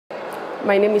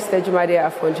My name is Tejumade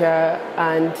Afonja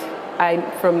and I'm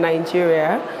from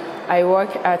Nigeria. I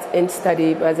work at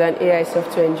InStudy as an AI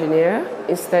software engineer.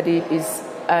 InStudy is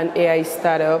an AI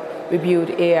startup. We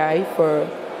build AI for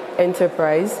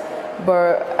enterprise.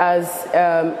 But as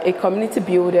a community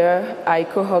builder, I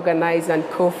co-organized and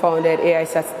co-founded AI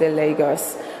Saturday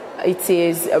Lagos.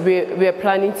 We're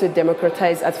planning to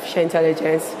democratize artificial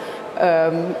intelligence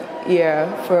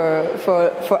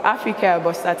for Africa,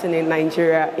 but starting in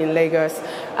Nigeria, in Lagos.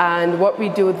 And what we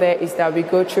do there is that we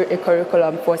go through a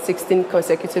curriculum for 16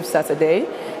 consecutive Saturdays.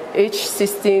 Each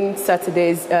 16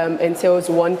 Saturdays entails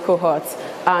one cohort,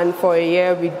 and for a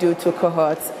year we do 2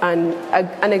 cohorts. And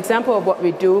an example of what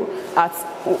we do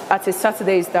at a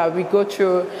Saturday is that we go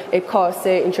through a course,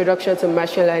 say Introduction to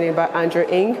Machine Learning by Andrew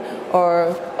Ng,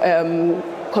 or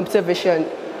Computer Vision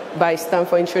by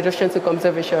Stanford, Introduction to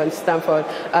Computer Vision, Stanford.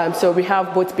 So we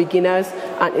have both beginners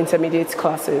and intermediate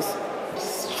classes.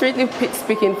 Strictly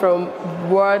speaking, from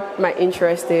what my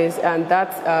interest is, and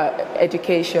that's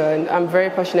education. I'm very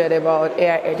passionate about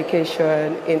AI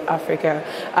education in Africa.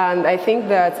 And I think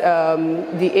that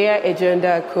the AI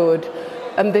agenda could,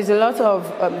 there's a lot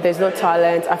of, there's no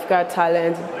talent, Africa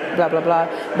talent, blah, blah, blah.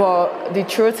 But the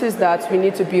truth is that we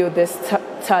need to build this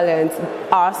talent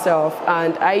ourselves.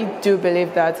 And I do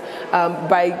believe that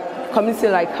by community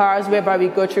like ours, whereby we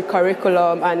go through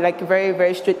curriculum and like very,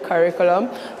 very strict curriculum,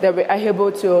 that we are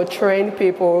able to train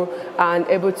people and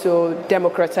able to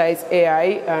democratize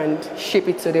AI and ship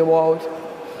it to the world,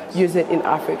 use it in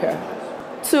Africa.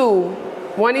 2,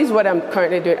 one is what I'm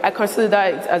currently doing. I consider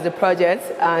it as a project,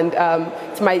 and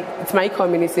it's my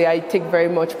community. I take very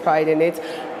much pride in it.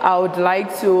 I would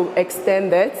like to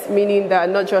extend it, meaning that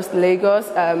not just Lagos,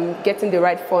 getting the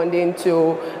right funding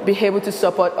to be able to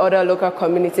support other local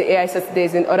community AI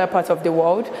Saturdays in other parts of the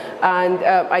world, and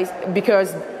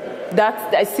because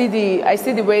I see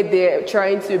the way they're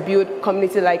trying to build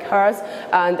community like ours,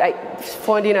 and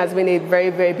funding has been a very,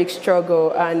 very big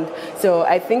struggle. And so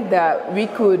I think that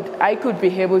I could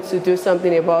be able to do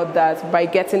something about that by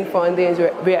getting funding.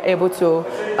 We are able to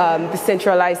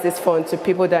decentralize this fund to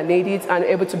people that need it, and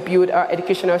able to build our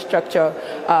educational structure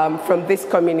from these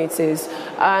communities.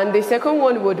 And the second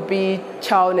one would be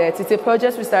ChildNet. It's a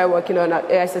project we started working on at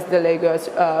AISS de Lagos.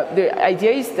 The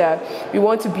idea is that we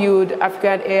want to build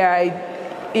African AI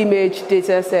image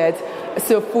data set,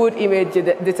 so food image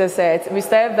data set. We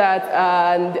started that,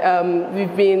 and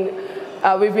we've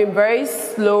been very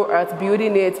slow at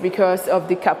building it because of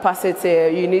the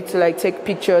capacity. You need to like take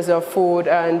pictures of food,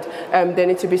 and there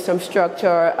needs to be some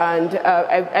structure. And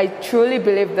I truly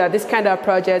believe that this kind of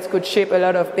project could shape a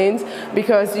lot of things,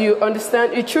 because you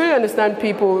truly understand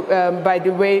people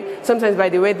sometimes by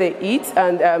the way they eat,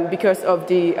 and because of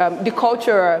the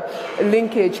cultural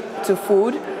linkage to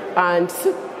food. And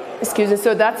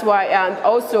so that's why. And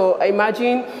also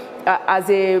imagine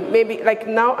maybe like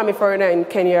now I'm a foreigner in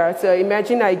Kenya, so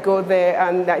imagine I go there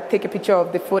and I take a picture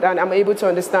of the food, and I'm able to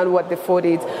understand what the food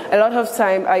is. A lot of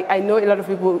time I know a lot of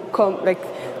people come like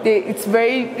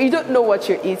you don't know what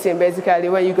you're eating basically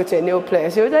when you go to a new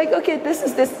place. You're like, okay, this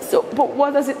is this, so but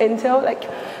what does it entail?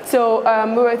 So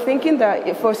we were thinking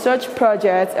that for such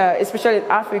projects, especially in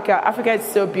Africa is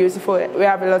so beautiful. We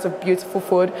have a lot of beautiful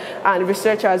food, and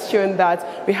research has shown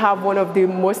that we have one of the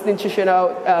most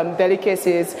nutritional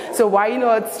delicacies. So why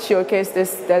not showcase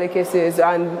these delicacies?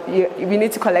 And we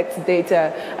need to collect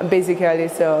data basically.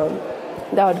 So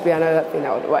that would be another thing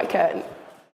I would work on.